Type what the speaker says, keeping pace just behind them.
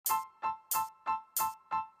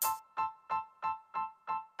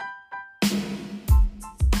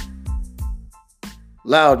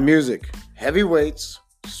Loud music, heavy weights,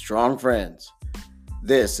 strong friends.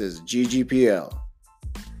 This is GGPL.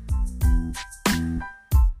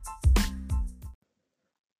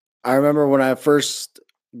 I remember when I first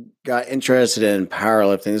got interested in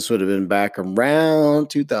powerlifting, this would have been back around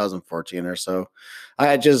 2014 or so. I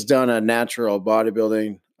had just done a natural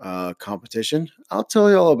bodybuilding competition. I'll tell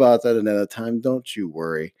you all about that another time. Don't you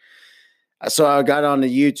worry. So I got on the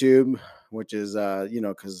YouTube, which is,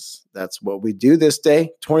 because that's what we do this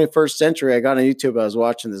day, 21st century. I got on YouTube. I was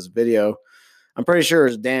watching this video. I'm pretty sure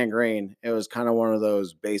it was Dan Green. It was kind of one of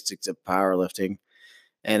those basics of powerlifting.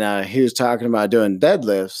 And he was talking about doing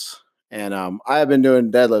deadlifts. And I have been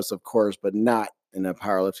doing deadlifts, of course, but not in a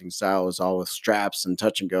powerlifting style. It was all with straps and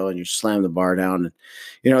touch and go, and you slam the bar down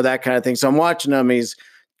and, that kind of thing. So I'm watching him. He's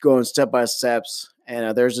going step by steps.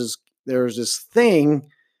 And there was this thing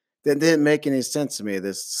that didn't make any sense to me,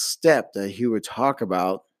 this step that he would talk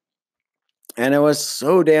about. And it was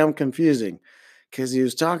so damn confusing because he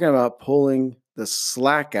was talking about pulling the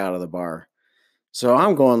slack out of the bar. So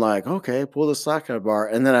I'm going like, okay, pull the slack out of the bar.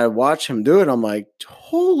 And then I watch him do it. I'm like,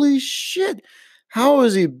 holy shit. How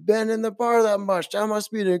is he bending the bar that much? That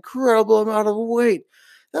must be an incredible amount of weight.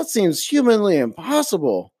 That seems humanly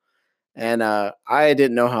impossible. And I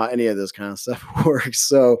didn't know how any of this kind of stuff works.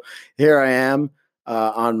 So here I am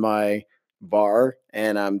on my bar,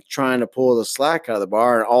 and I'm trying to pull the slack out of the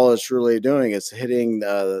bar. And all it's really doing is hitting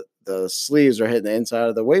the sleeves or hitting the inside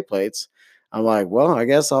of the weight plates. I'm like, well, I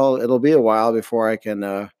guess it'll be a while before I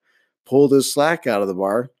can pull this slack out of the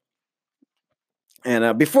bar.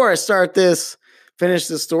 And before I finish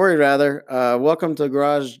this story rather, welcome to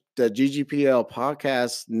the GGPL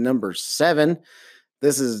podcast number 7.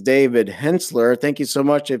 This is David Hensler. Thank you so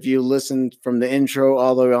much if you listened from the intro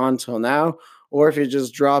all the way on till now, or if you're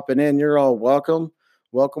just dropping in, you're all welcome.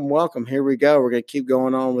 Welcome. Here we go. We're going to keep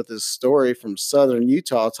going on with this story from Southern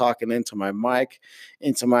Utah, talking into my mic,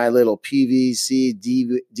 into my little PVC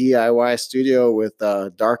DIY studio with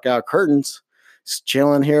dark out curtains, just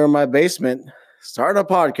chilling here in my basement, starting a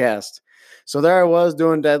podcast. So there I was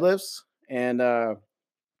doing deadlifts and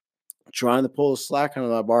trying to pull the slack out of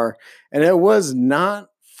that bar. And it was not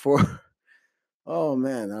for, oh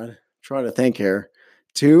man, I try to think here,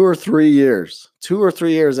 2 or 3 years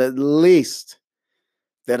at least,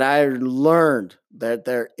 that I learned that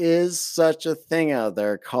there is such a thing out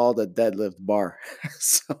there called a deadlift bar.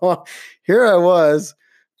 So here I was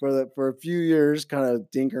for a few years, kind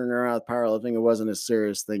of tinkering around with powerlifting. It wasn't a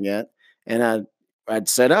serious thing yet. And I'd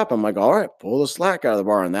set up. I'm like, all right, pull the slack out of the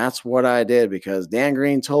bar. And that's what I did because Dan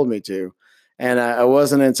Green told me to. And it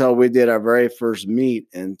wasn't until we did our very first meet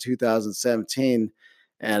in 2017.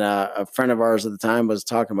 And a friend of ours at the time was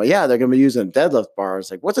talking about, yeah, they're going to be using a deadlift bar. I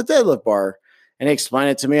was like, what's a deadlift bar? And he explained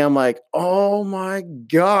it to me. I'm like, oh my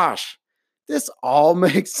gosh, this all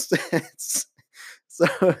makes sense.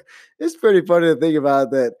 So it's pretty funny to think about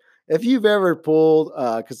that. If you've ever pulled,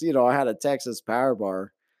 because, I had a Texas power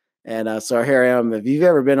bar. And so here I am. If you've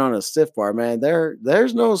ever been on a stiff bar, man,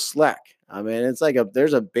 there's no slack. I mean, it's like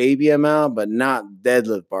there's a baby amount, but not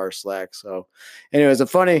deadlift bar slack. So anyways, a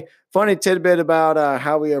funny tidbit about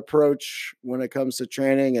how we approach when it comes to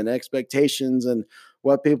training and expectations and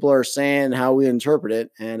what people are saying, how we interpret it.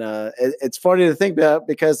 And it's funny to think about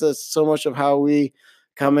because that's so much of how we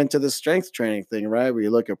come into the strength training thing, right? We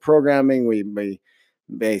look at programming, we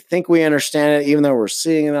may think we understand it, even though we're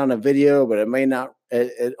seeing it on a video, but it may not.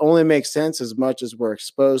 It only makes sense as much as we're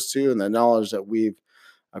exposed to and the knowledge that we've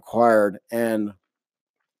acquired. And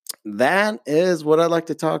that is what I'd like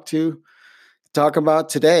to talk about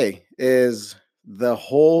today is the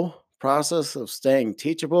whole process of staying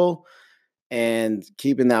teachable and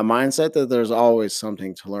keeping that mindset that there's always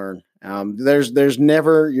something to learn.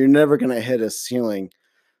 You're never going to hit a ceiling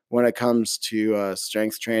when it comes to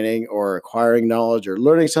strength training or acquiring knowledge or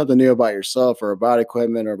learning something new about yourself or about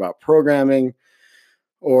equipment or about programming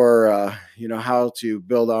or, how to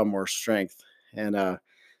build on more strength. And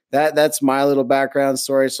that's my little background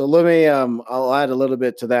story. So let me, I'll add a little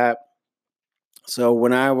bit to that. So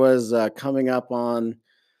when I was coming up on,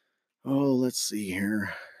 let's see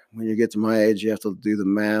here. When you get to my age, you have to do the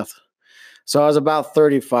math. So I was about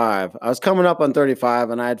 35. I was coming up on 35,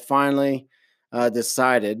 and I had finally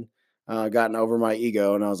decided, gotten over my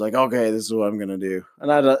ego, and I was like, okay, this is what I'm going to do.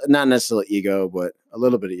 And not necessarily ego, but a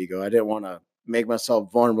little bit of ego. I didn't want to make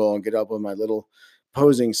myself vulnerable and get up with my little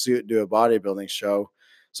posing suit and do a bodybuilding show.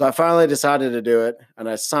 So I finally decided to do it, and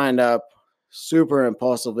I signed up super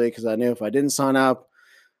impulsively because I knew if I didn't sign up,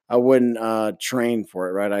 I wouldn't train for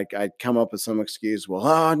it, right? I'd come up with some excuse.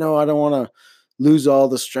 Well, no, I don't want to lose all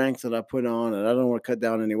the strength that I put on, and I don't want to cut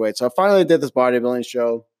down any weight. So I finally did this bodybuilding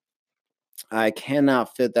show. I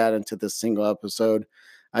cannot fit that into this single episode.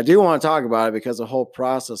 I do want to talk about it because the whole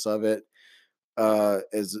process of it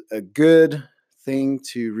is a good thing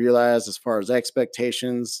to realize as far as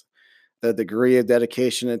expectations, the degree of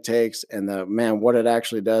dedication it takes, and the man, what it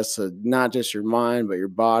actually does to not just your mind, but your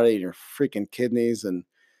body and your freaking kidneys. And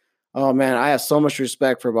oh man, I have so much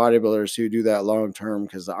respect for bodybuilders who do that long term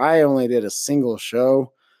because I only did a single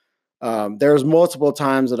show. There was multiple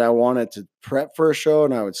times that I wanted to prep for a show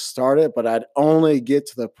and I would start it, but I'd only get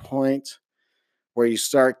to the point where you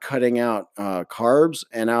start cutting out carbs,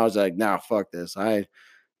 and I was like, "Nah, fuck this. I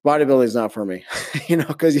bodybuilding is not for me."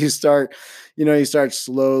 Because you start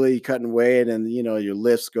slowly cutting weight, and your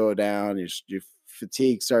lifts go down, your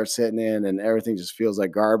fatigue starts hitting in, and everything just feels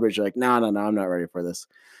like garbage. You're like, no, no, no, I'm not ready for this.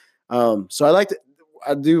 So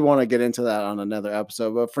I do want to get into that on another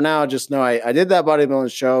episode, but for now, just know I did that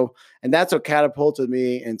bodybuilding show, and that's what catapulted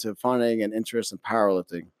me into finding an interest in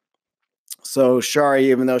powerlifting. So Shari,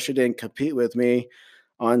 even though she didn't compete with me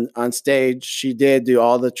on stage, she did do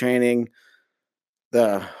all the training,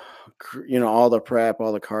 the all the prep,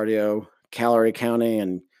 all the cardio, calorie counting,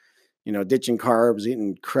 and ditching carbs,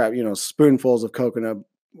 eating crap, spoonfuls of coconut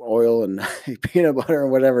oil and peanut butter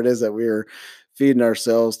and whatever it is that we were feeding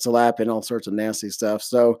ourselves, tilapia and all sorts of nasty stuff.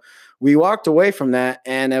 So we walked away from that,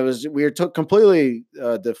 and we were completely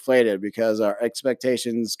deflated because our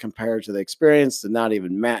expectations compared to the experience did not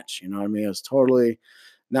even match. You know what I mean? It was totally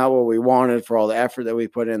not what we wanted for all the effort that we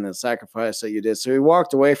put in, the sacrifice that you did. So we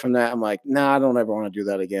walked away from that. I'm like, nah, I don't ever want to do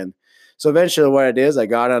that again. So eventually what I did is I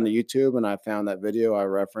got onto YouTube and I found that video I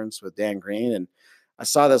referenced with Dan Green, and I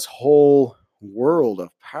saw this whole world of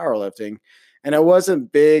powerlifting. And it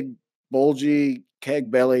wasn't big, bulgy,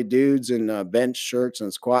 keg belly dudes in bench shirts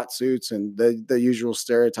and squat suits and the usual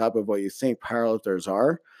stereotype of what you think powerlifters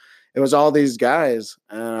are. It was all these guys,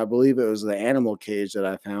 and I believe it was the Animal Cage that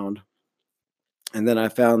I found. And then I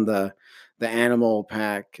found the Animal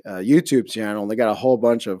Pack YouTube channel. They got a whole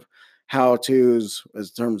bunch of how tos in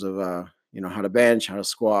terms of how to bench, how to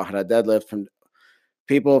squat, how to deadlift from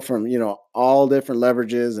people from all different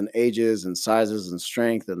leverages and ages and sizes and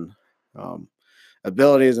strength and um,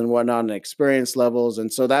 abilities and whatnot and experience levels.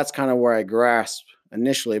 And so that's kind of where I grasped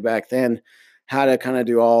initially back then how to kind of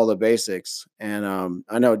do all the basics. And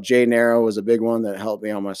I know Jay Narrow was a big one that helped me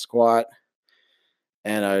on my squat,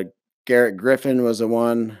 and Garrett Griffin was the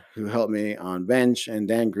one who helped me on bench, and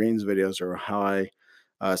Dan Green's videos are how I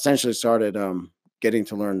essentially started getting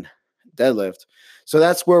to learn deadlift. So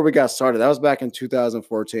that's where we got started. That was back in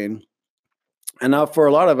 2014. And now for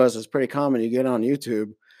a lot of us, it's pretty common. You get on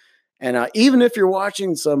YouTube, and even if you're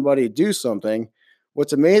watching somebody do something,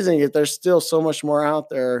 what's amazing is there's still so much more out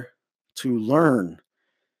there to learn.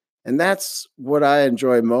 And that's what I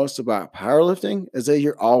enjoy most about powerlifting is that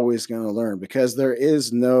you're always going to learn because there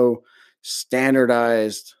is no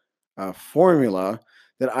standardized formula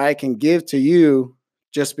that I can give to you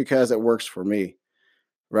just because it works for me,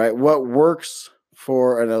 right? What works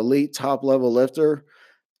for an elite top level lifter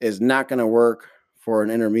is not going to work for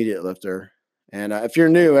an intermediate lifter. And if you're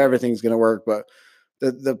new, everything's going to work. But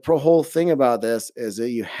the whole thing about this is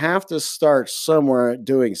that you have to start somewhere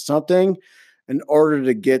doing something in order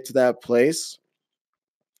to get to that place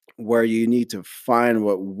where you need to find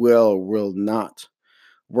what will or will not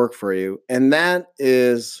work for you. And that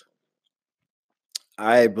is,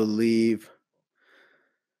 I believe,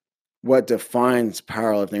 what defines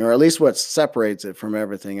powerlifting, or at least what separates it from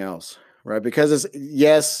everything else, right? Because it's,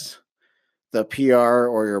 yes, the PR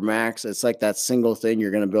or your max, it's like that single thing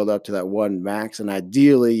you're going to build up to that one max. And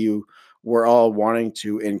ideally, we're all wanting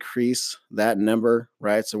to increase that number,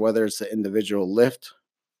 right? So whether it's the individual lift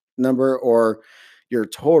number or your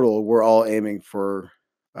total, we're all aiming for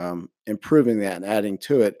improving that and adding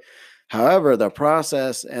to it. However, the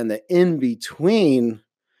process and the in between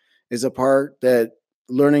is a part that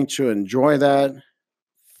learning to enjoy that,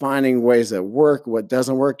 finding ways that work, what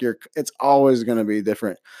doesn't work, it's always going to be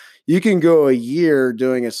different. You can go a year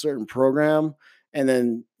doing a certain program and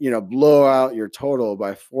then, blow out your total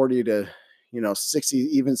by 40 to, 60,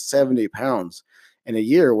 even 70 pounds in a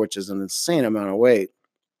year, which is an insane amount of weight.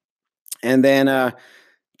 And then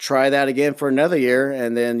try that again for another year.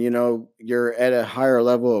 And then, you're at a higher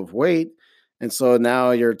level of weight. And so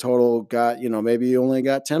now your total got, maybe you only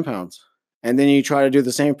got 10 pounds. And then you try to do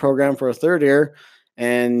the same program for a third year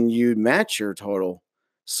and you match your total.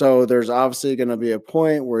 So there's obviously going to be a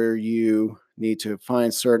point where you need to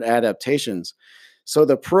find certain adaptations. So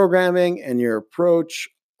the programming and your approach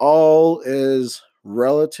all is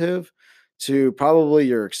relative to probably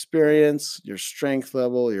your experience, your strength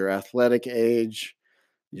level, your athletic age,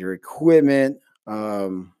 your equipment.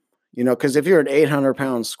 Because if you're an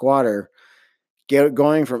 800-pound squatter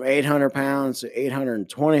going from 800 pounds to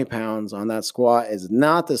 820 pounds on that squat is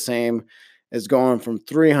not the same as going from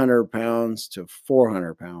 300 pounds to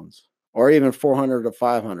 400 pounds or even 400 to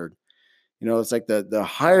 500. It's like the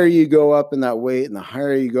higher you go up in that weight and the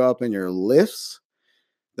higher you go up in your lifts,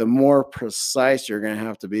 the more precise you're going to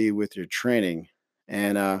have to be with your training.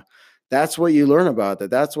 And that's what you learn about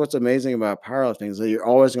that. That's what's amazing about powerlifting is that you're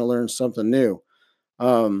always going to learn something new.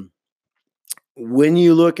 When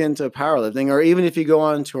you look into powerlifting, or even if you go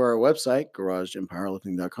on to our website,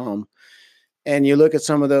 garagegympowerlifting.com, and you look at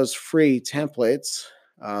some of those free templates,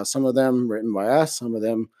 some of them written by us, some of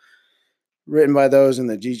them written by those in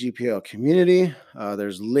the GGPL community.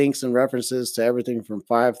 There's links and references to everything from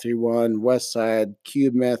 531, Westside,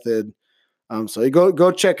 Cube Method. So you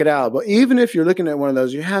go check it out. But even if you're looking at one of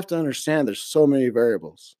those, you have to understand there's so many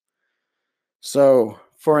variables. So,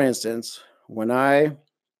 for instance, when I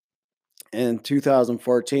in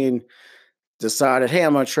 2014 decided, hey,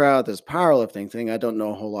 I'm going to try out this powerlifting thing, I don't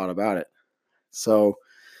know a whole lot about it. So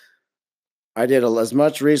I did as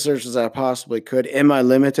much research as I possibly could in my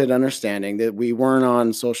limited understanding that we weren't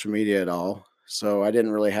on social media at all. So I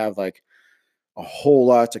didn't really have like a whole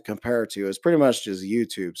lot to compare to. It's pretty much just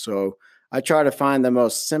YouTube. So I try to find the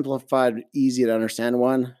most simplified, easy to understand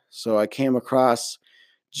one. So I came across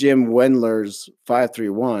Jim Wendler's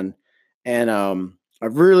 531, and I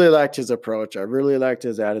really liked his approach. I really liked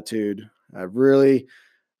his attitude. I really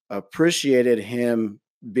appreciated him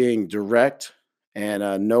being direct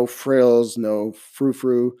and no frills, no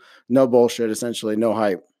frou-frou, no bullshit, essentially no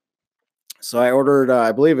hype. So I ordered,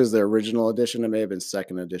 I believe it was the original edition. It may have been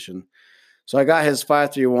second edition. So I got his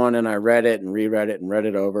 531 and I read it and reread it and read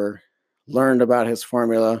it over, learned about his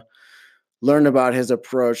formula, learned about his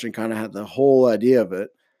approach, and kind of had the whole idea of it.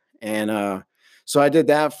 And so I did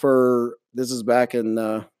that this is back in,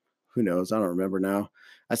 who knows? I don't remember now.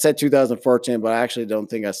 I said 2014, but I actually don't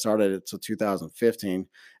think I started it till 2015.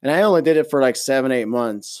 And I only did it for like 7-8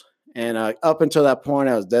 months. And up until that point,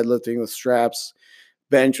 I was deadlifting with straps.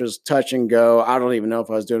 Bench was touch and go. I don't even know if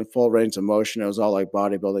I was doing full range of motion. It was all like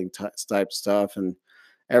bodybuilding type stuff. And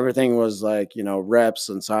everything was like, reps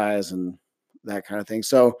and size and that kind of thing.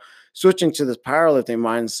 So switching to this powerlifting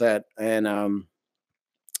mindset, and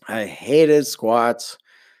I hated squats.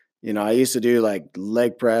 I used to do like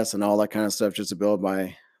leg press and all that kind of stuff just to build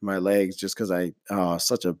my legs, just because I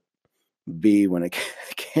such a B when it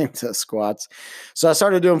came to squats. So I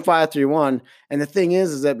started doing 531, and the thing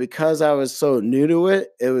is that because I was so new to it,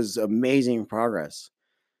 it was amazing progress.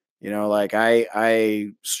 Like I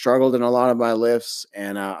struggled in a lot of my lifts,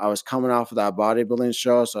 and I was coming off of that bodybuilding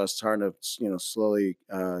show, so I was starting to slowly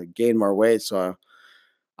gain more weight. So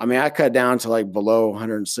I cut down to like below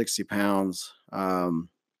 160 pounds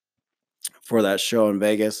for that show in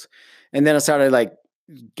Vegas. And then I started like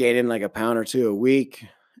gaining like a pound or two a week.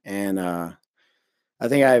 And I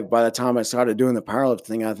think by the time I started doing the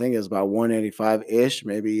powerlifting, I think it was about 185-ish,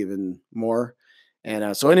 maybe even more.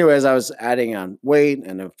 And so anyways, I was adding on weight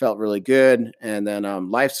and it felt really good. And then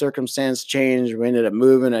life circumstance changed. We ended up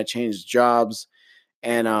moving. I changed jobs.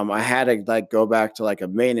 And I had to like go back to like a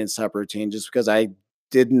maintenance type routine just because I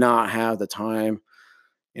did not have the time.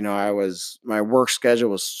 My work schedule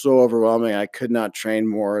was so overwhelming. I could not train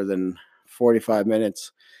more than 45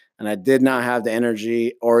 minutes. And I did not have the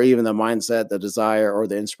energy or even the mindset, the desire, or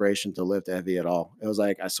the inspiration to lift heavy at all. It was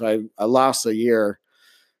like, I lost a year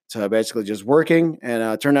to basically just working, and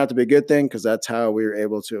it turned out to be a good thing because that's how we were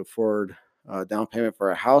able to afford down payment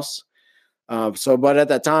for a house. But at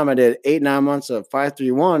that time, I did 8-9 months of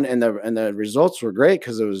 531, and the results were great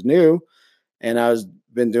because it was new, and I was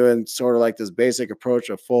been doing sort of like this basic approach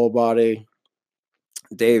of full body,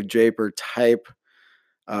 Dave Draper type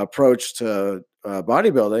approach to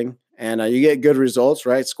bodybuilding, and you get good results,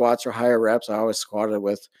 right? Squats are higher reps. I always squatted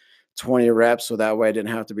with 20 reps, so that way I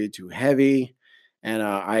didn't have to be too heavy, and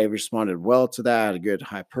I responded well to that. A good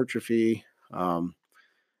hypertrophy.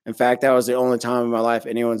 In fact, that was the only time in my life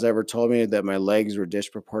anyone's ever told me that my legs were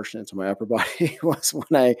disproportionate to my upper body was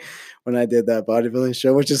when I did that bodybuilding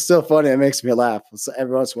show, which is still funny. It makes me laugh. So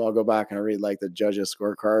every once in a while, I'll go back and I read like the judges'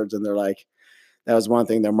 scorecards, and they're like, that was one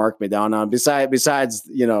thing that marked me down on. Besides,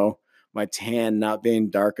 my tan not being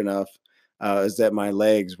dark enough, is that my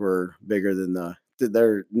legs were bigger than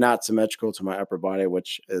they're not symmetrical to my upper body,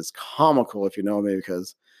 which is comical if you know me,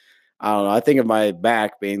 because I don't know. I think of my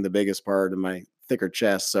back being the biggest part of my thicker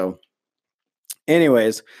chest. So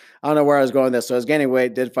anyways, I don't know where I was going with this. So I was gaining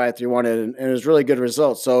weight, did 531, and it was really good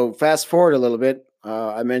results. So fast forward a little bit.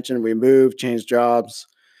 I mentioned we moved, changed jobs.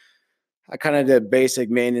 I kind of did basic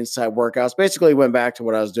maintenance type workouts. Basically went back to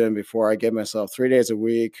what I was doing before. I gave myself 3 days a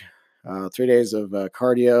week, 3 days of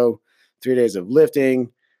cardio, 3 days of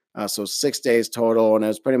lifting. So 6 days total. And it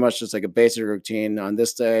was pretty much just like a basic routine. On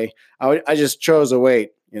this day, I just chose a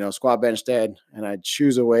weight, squat, bench, dead, and I'd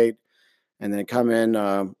choose a weight and then come in.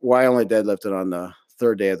 I only deadlifted on the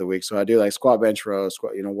third day of the week. So I do like squat, bench, row,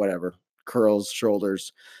 squat, whatever, curls,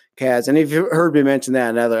 shoulders, calves. And if you heard me mention that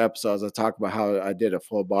in other episodes, I talk about how I did a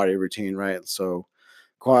full body routine, right? So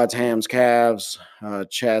quads, hams, calves,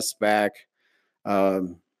 chest, back,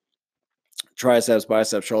 um, triceps,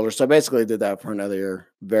 biceps, shoulders. So I basically did that for another year,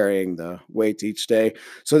 varying the weights each day.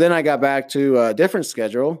 So then I got back to a different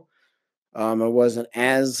schedule. It wasn't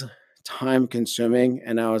as time consuming,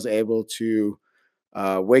 and I was able to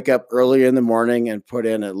wake up early in the morning and put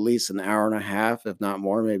in at least an hour and a half, if not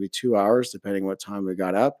more, maybe 2 hours, depending what time we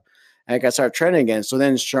got up. And I got started training again. So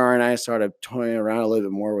then Shar and I started toying around a little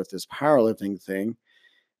bit more with this powerlifting thing.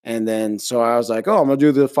 And then so I was like, oh, I'm gonna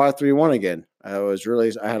do the 5-3-1 again. I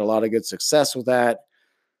had a lot of good success with that.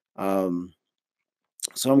 Um,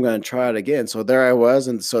 so I'm gonna try it again. So there I was.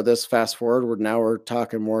 And so this fast forward, we're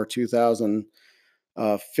talking more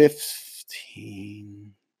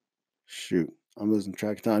 2015. Shoot, I'm losing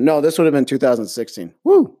track of time. No, this would have been 2016.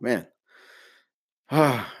 Woo, man.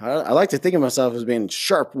 I like to think of myself as being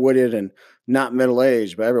sharp-witted and not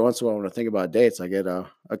middle-aged, but every once in a while when I think about dates, I get it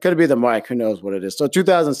could be the mic, who knows what it is. So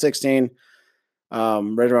 2016,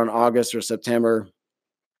 right around August or September,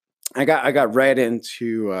 I got right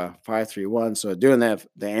into 5-3-1. So doing the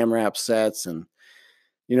AMRAP sets and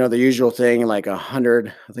the usual thing, like 100.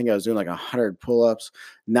 I think I was doing like 100 pull-ups,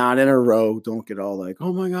 not in a row. Don't get all like,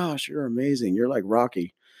 oh my gosh, you're amazing. You're like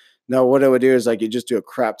Rocky. No, what I would do is like you just do a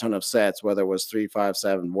crap ton of sets, whether it was 3, 5,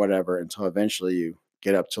 7, whatever, until eventually you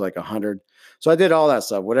get up to like 100. So I did all that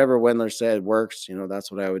stuff. Whatever Wendler said works, that's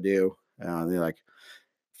what I would do. Like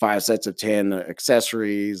 5 sets of 10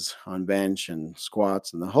 accessories on bench and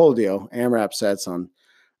squats and the whole deal. AMRAP sets on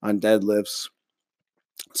deadlifts.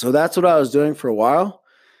 So that's what I was doing for a while.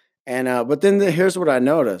 And but then here's what I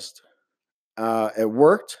noticed. It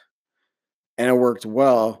worked and it worked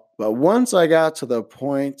well. But once I got to the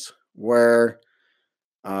point where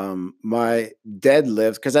my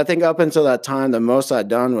deadlift, because I think up until that time, the most I'd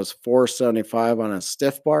done was 475 on a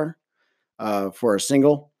stiff bar for a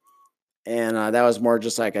single. And that was more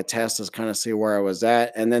just like a test to kind of see where I was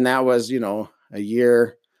at. And then that was, a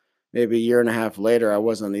year, maybe a year and a half later, I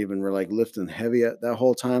wasn't even really like lifting heavy at that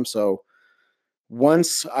whole time. So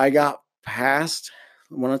once I got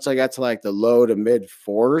once I got to like the low to mid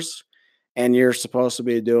fours, and you're supposed to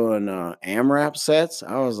be doing AMRAP sets,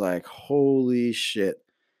 I was like, holy shit,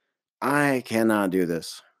 I cannot do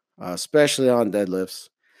this, especially on deadlifts.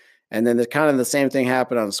 And then the same thing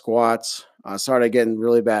happened on squats. I started getting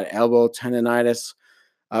really bad elbow tendonitis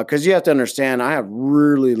because you have to understand, I have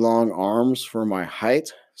really long arms for my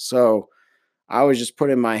height. So I was just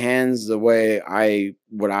putting my hands the way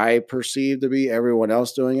what I perceive to be everyone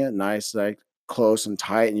else doing it, nice, like close and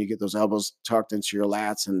tight, and you get those elbows tucked into your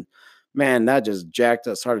lats. And man, that just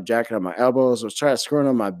started jacking up my elbows. I was trying to screw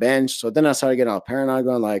on my bench. So then I started getting all paranoid,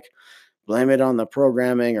 going like, blame it on the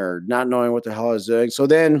programming or not knowing what the hell I was doing. So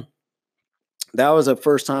then that was the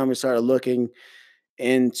first time we started looking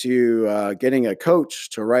into getting a coach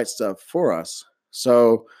to write stuff for us.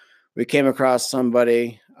 So we came across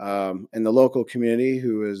somebody in the local community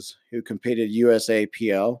who competed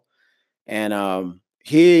USAPL, and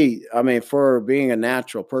for being a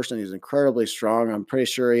natural person, he's incredibly strong. I'm pretty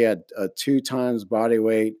sure he had a 2 times body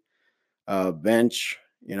weight bench.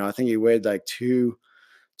 I think he weighed like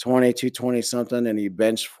 220 something, and he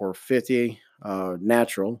benched for 50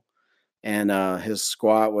 natural, and his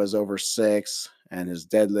squat was over 6, and his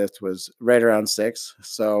deadlift was right around 6.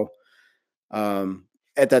 So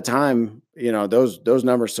at that time, those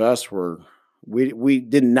numbers to us were, we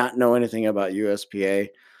did not know anything about USPA.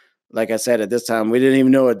 Like I said, at this time, we didn't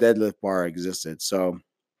even know a deadlift bar existed. So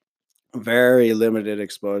very limited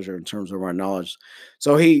exposure in terms of our knowledge.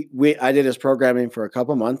 So I did his programming for a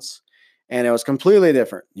couple months, and it was completely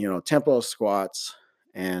different. Tempo squats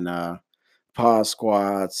and pause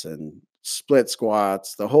squats and split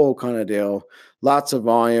squats, the whole kind of deal. Lots of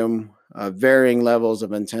volume, varying levels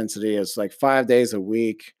of intensity. It's like 5 days a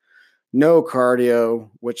week, no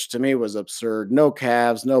cardio, which to me was absurd. No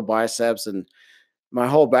calves, no biceps. And my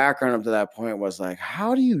whole background up to that point was like,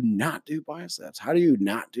 how do you not do biceps? How do you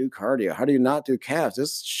not do cardio? How do you not do calves?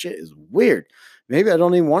 This shit is weird. Maybe I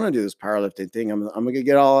don't even want to do this powerlifting thing. I'm going to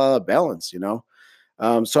get all out of balance.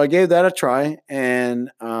 So I gave that a try,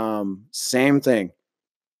 and same thing.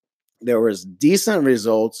 There was decent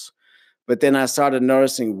results, but then I started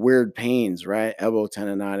noticing weird pains, right? Elbow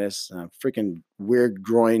tendonitis, freaking weird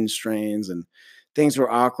groin strains, and things were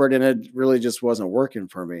awkward, and it really just wasn't working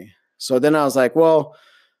for me. So then I was like, well,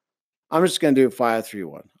 I'm just going to do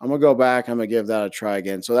 5-3-1. I'm going to go back. I'm going to give that a try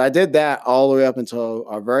again. So I did that all the way up until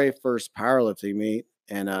our very first powerlifting meet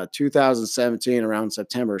in 2017 around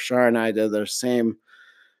September. Shar and I did the same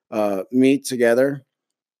meet together.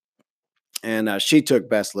 And she took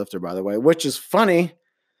best lifter, by the way, which is funny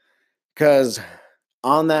because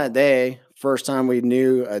on that day, first time we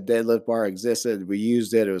knew a deadlift bar existed, we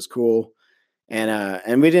used it. It was cool.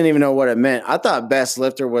 And we didn't even know what it meant. I thought best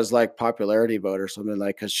lifter was like popularity vote or something,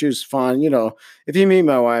 like, because she was fun. If you meet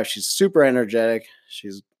my wife, she's super energetic.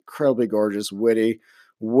 She's incredibly gorgeous, witty,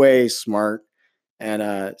 way smart,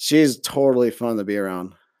 and she's totally fun to be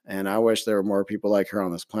around. And I wish there were more people like her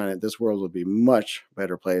on this planet. This world would be much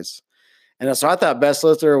better place. And so I thought best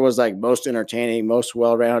lifter was like most entertaining, most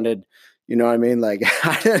well-rounded. You know what I mean? Like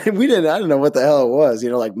I didn't know what the hell it was.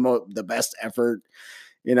 Like the best effort.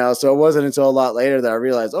 So it wasn't until a lot later that I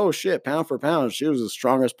realized, oh shit, pound for pound, she was the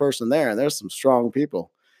strongest person there, and there's some strong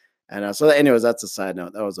people. And anyways, that's a side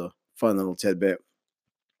note. That was a fun little tidbit.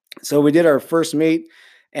 So we did our first meet,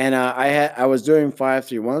 and I was doing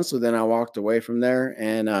 5-3-1. So then I walked away from there,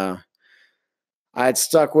 and I had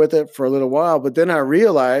stuck with it for a little while, but then I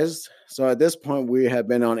realized. So at this point, we had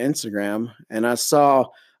been on Instagram, and I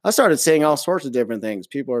started seeing all sorts of different things.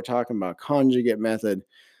 People are talking about conjugate method.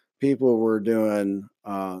 People were doing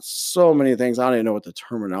so many things. I don't even know what the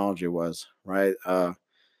terminology was, right?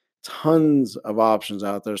 Tons of options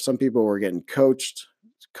out there. Some people were getting coached,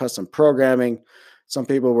 custom programming. Some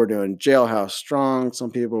people were doing Jailhouse Strong.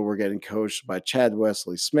 Some people were getting coached by Chad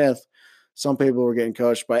Wesley Smith. Some people were getting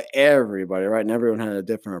coached by everybody, right? And everyone had a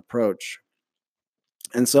different approach.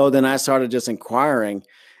 And so then I started just inquiring.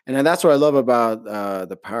 And then that's what I love about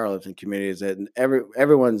the powerlifting community is that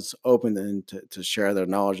everyone's open to share their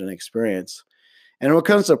knowledge and experience. And when it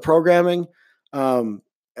comes to programming, um,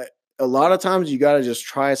 a lot of times you got to just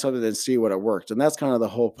try something and see what it worked. And that's kind of the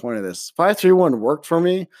whole point of this. 5-3-1 worked for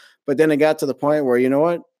me, but then it got to the point where, you know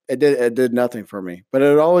what? It did nothing for me. But it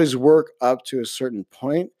would always work up to a certain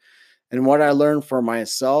point. And what I learned for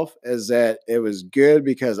myself is that it was good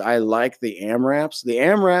because I like the AMRAPs. The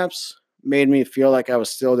AMRAPs made me feel like I was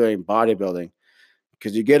still doing bodybuilding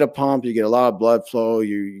because you get a pump, you get a lot of blood flow,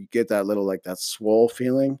 you get that little like that swole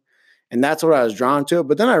feeling. And that's what I was drawn to.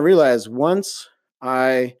 But then I realized once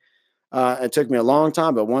it took me a long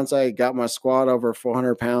time, but once I got my squat over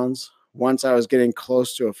 400 pounds, once I was getting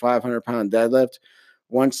close to a 500-pound deadlift,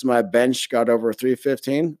 once my bench got over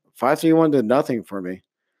 315, 5-3-1 did nothing for me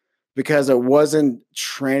because it wasn't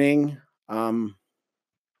training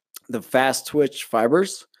the fast twitch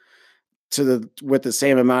fibers with the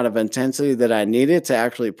same amount of intensity that I needed to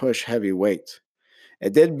actually push heavy weight.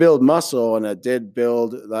 It did build muscle and it did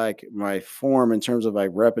build like my form in terms of like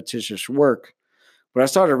repetitious work. But I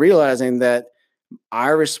started realizing that I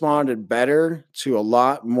responded better to a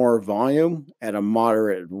lot more volume at a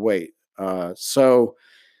moderate weight. So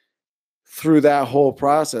through that whole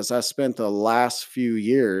process, I spent the last few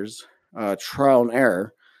years trial and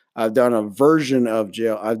error. I've done a version of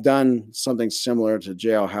jail. I've done something similar to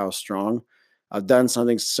Jailhouse Strong. I've done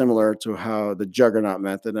something similar to how the Juggernaut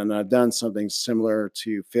method, and I've done something similar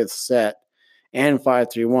to Fifth Set and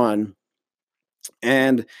 5-3-1.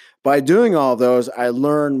 And by doing all those, I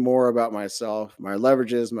learned more about myself, my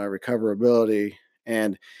leverages, my recoverability,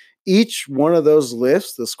 and each one of those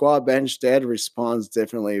lifts, the squat, bench, dead, responds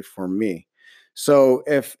differently for me. So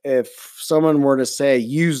if someone were to say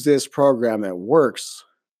use this program, it works,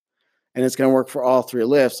 and it's going to work for all three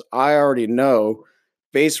lifts, I already know,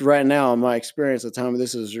 based right now on my experience at the time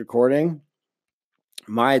this is recording,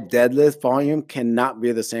 my deadlift volume cannot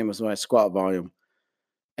be the same as my squat volume.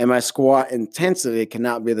 And my squat intensity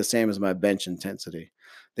cannot be the same as my bench intensity.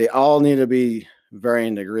 They all need to be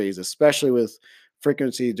varying degrees, especially with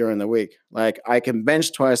frequency during the week. Like I can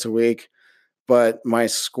bench twice a week, but my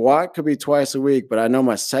squat could be twice a week, but I know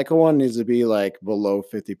my second one needs to be like below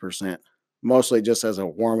 50%, mostly just as a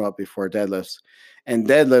warm up before deadlifts. And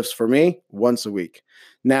deadlifts for me once a week.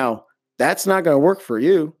 Now, that's not going to work for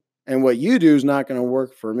you. And what you do is not going to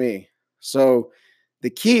work for me. So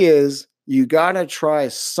the key is you got to try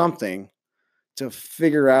something to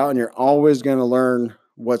figure out, and you're always going to learn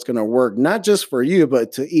what's going to work, not just for you,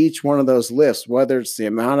 but to each one of those lifts, whether it's the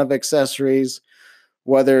amount of accessories,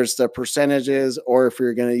 whether it's the percentages, or if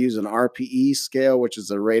you're going to use an RPE scale, which is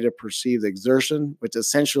the rate of perceived exertion, which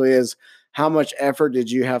essentially is how much effort did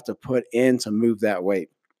you have to put in to move that weight.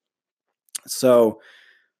 So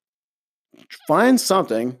find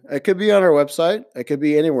something. It could be on our website. It could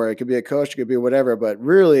be anywhere. It could be a coach. It could be whatever. But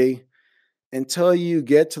really, until you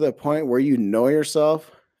get to the point where you know yourself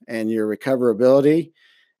and your recoverability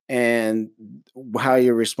and how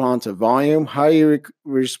you respond to volume, how you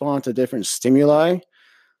respond to different stimuli.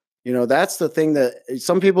 That's the thing that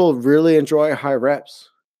some people really enjoy high reps.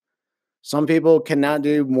 Some people cannot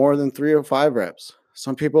do more than 3 or 5 reps.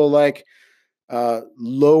 Some people like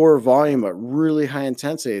lower volume but really high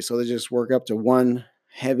intensity, so they just work up to one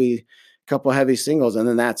couple heavy singles, and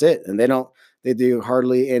then that's it. And they do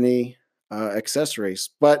hardly any accessories.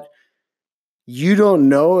 But you don't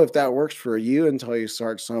know if that works for you until you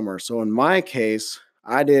start somewhere. So in my case,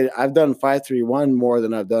 I've done 531 more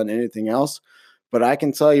than I've done anything else, but I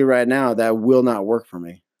can tell you right now that will not work for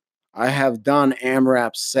me. I have done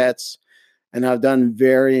AMRAP sets and I've done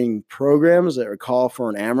varying programs that call for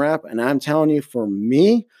an AMRAP. And I'm telling you, for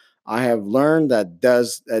me, I have learned that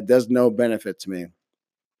does no benefit to me.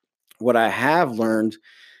 What I have learned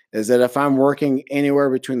is that if I'm working anywhere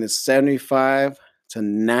between the 75 to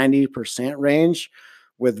 90% range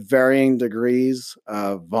with varying degrees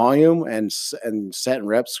of volume and set and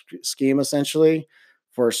rep scheme, essentially,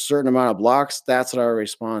 for a certain amount of blocks, that's what I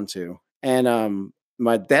respond to. And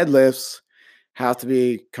my deadlifts have to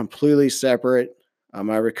be completely separate.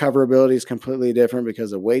 My recoverability is completely different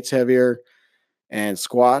because the weight's heavier, and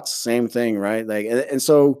squats, same thing, right? And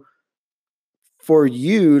so for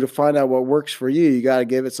you to find out what works for you, you got to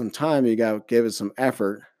give it some time. You got to give it some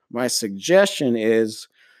effort. My suggestion is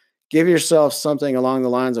give yourself something along the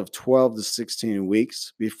lines of 12 to 16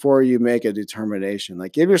 weeks before you make a determination.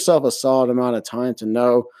 Like, give yourself a solid amount of time to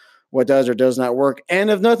know what does or does not work. And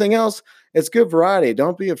if nothing else, it's good variety.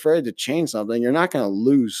 Don't be afraid to change something. You're not going to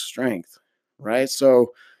lose strength, right?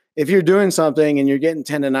 So if you're doing something and you're getting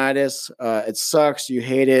tendonitis, it sucks, you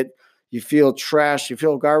hate it, you feel trash, you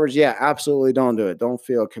feel garbage, yeah, absolutely don't do it. Don't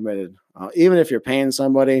feel committed. Even if you're paying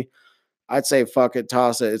somebody, I'd say fuck it,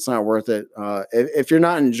 toss it. It's not worth it. If you're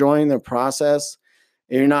not enjoying the process,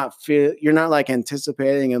 you're not like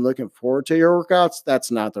anticipating and looking forward to your workouts, that's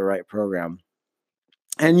not the right program.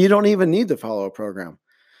 And you don't even need to follow a program.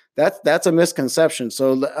 That's a misconception.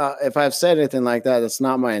 So if I've said anything like that, that's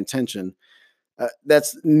not my intention.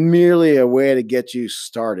 That's merely a way to get you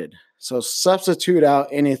started. So substitute out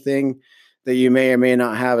anything that you may or may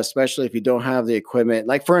not have, especially if you don't have the equipment.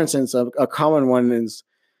 Like, for instance, a common one is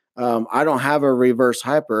I don't have a reverse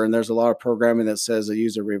hyper, and there's a lot of programming that says I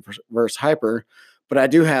use a reverse hyper, but I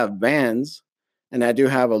do have bands and I do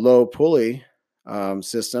have a low pulley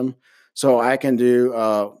system. So I can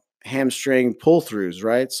do hamstring pull throughs,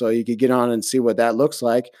 right? So you could get on and see what that looks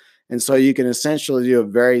like. And so you can essentially do a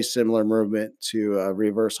very similar movement to a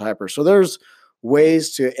reverse hyper. So there's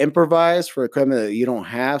ways to improvise for equipment that you don't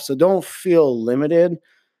have. So don't feel limited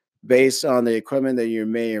based on the equipment that you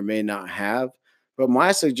may or may not have. But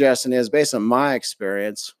my suggestion is, based on my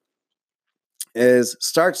experience, is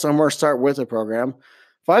start somewhere, start with a program.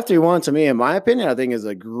 531, to me, in my opinion, I think is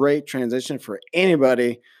a great transition for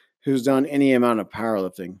anybody who's done any amount of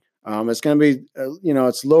powerlifting. It's going to be,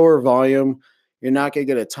 it's lower volume. You're not going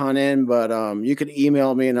to get a ton in, but you can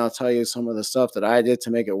email me and I'll tell you some of the stuff that I did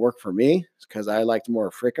to make it work for me, because I liked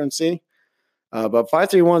more frequency. But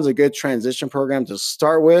 531 is a good transition program to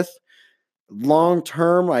start with. Long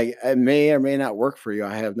term, it may or may not work for you.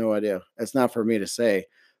 I have no idea. It's not for me to say.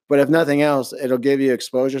 But if nothing else, it'll give you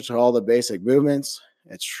exposure to all the basic movements.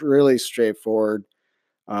 It's really straightforward.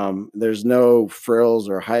 There's no frills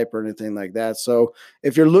or hype or anything like that. So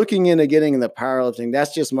if you're looking into getting into powerlifting,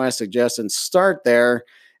 that's just my suggestion. Start there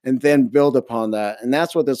and then build upon that. And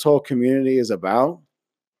that's what this whole community is about.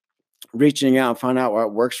 Reaching out, find out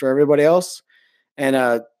what works for everybody else.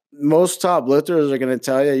 And most top lifters are going to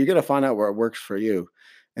tell you, you're going to find out what works for you.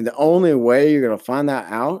 And the only way you're going to find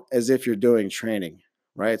that out is if you're doing training,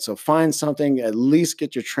 right? So find something, at least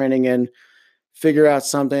get your training in, figure out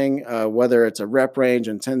something, whether it's a rep range,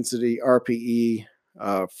 intensity, RPE,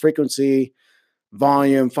 frequency,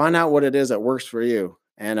 volume, find out what it is that works for you.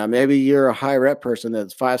 And maybe you're a high rep person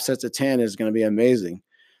that's 5 sets of 10 is going to be amazing,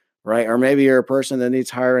 right? Or maybe you're a person that needs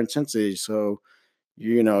higher intensity. So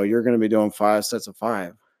you're going to be doing 5 sets of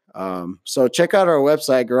 5. So check out our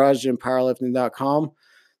website, garagegympowerlifting.com.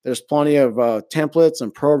 There's plenty of templates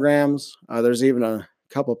and programs. There's even a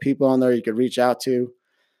couple of people on there you could reach out to.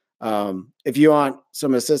 If you want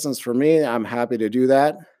some assistance from me, I'm happy to do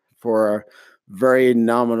that for a very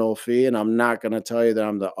nominal fee. And I'm not going to tell you that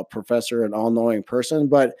I'm a professor and all-knowing person,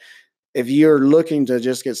 but if you're looking to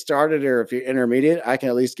just get started, or if you're intermediate, I can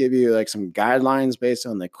at least give you like some guidelines based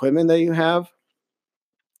on the equipment that you have.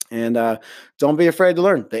 And don't be afraid to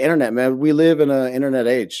learn. The internet, man, we live in an internet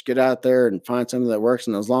age. Get out there and find something that works.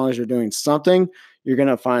 And as long as you're doing something, you're going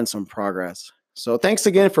to find some progress. So thanks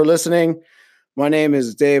again for listening. My name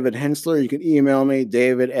is David Hensler. You can email me,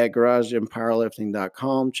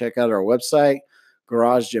 david@garagegympowerlifting.com. Check out our website,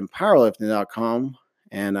 garagegympowerlifting.com,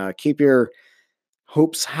 and keep your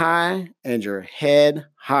hopes high and your head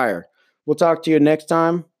higher. We'll talk to you next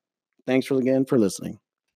time. Thanks again for listening.